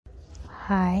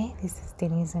Hi, this is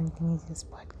Denise and Denise's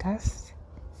podcast.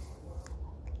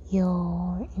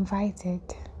 You're invited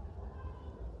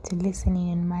to listen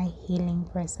in my healing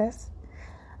process,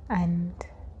 and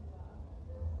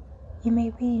you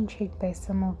may be intrigued by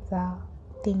some of the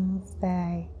things that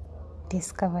I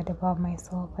discovered about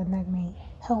myself, and that may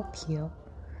help you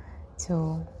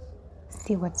to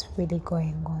see what's really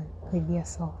going on with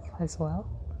yourself as well.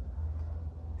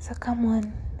 So come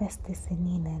on, let's listen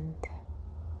in and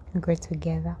grow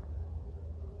together.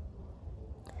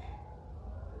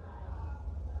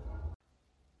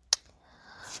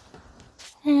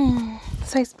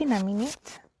 So it's been a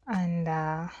minute, and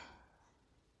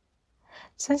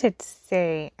just wanted to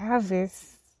say I have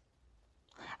this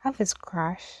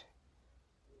crush.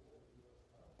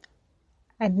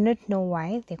 I do not know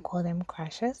why they call them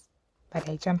crushes, but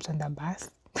I jumped on the bus.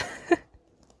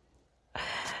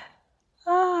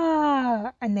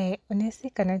 And I honestly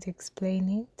cannot explain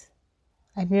it.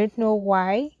 I do not know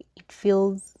why it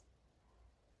feels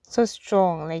so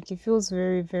strong. Like it feels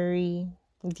very, very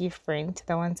different to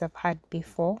the ones I've had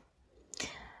before.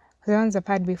 The ones I've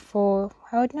had before,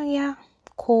 I would know, yeah,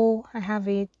 cool, I have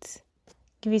it.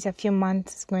 Give it a few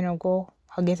months, it's going to go.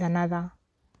 I'll get another.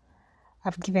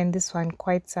 I've given this one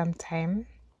quite some time,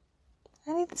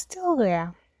 and it's still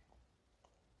there.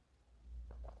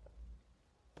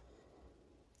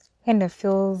 Kind of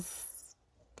feels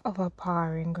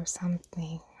overpowering or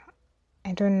something.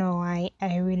 I don't know why.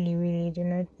 I really, really do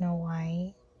not know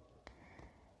why.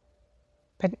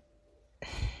 But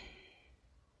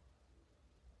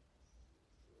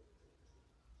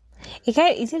it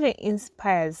even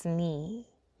inspires me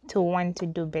to want to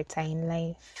do better in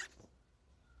life.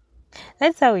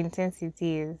 That's how intense it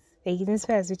is. Like, it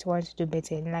inspires me to want to do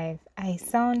better in life. I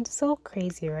sound so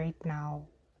crazy right now,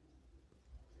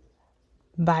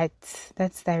 but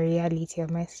that's the reality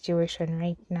of my situation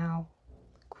right now.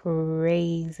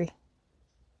 Crazy.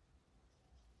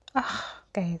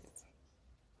 Guys,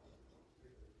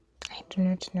 I do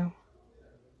not know.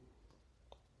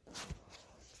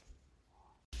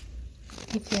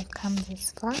 If you have come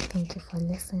this far, thank you for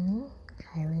listening.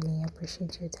 I really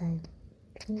appreciate your time.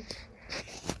 Thank you.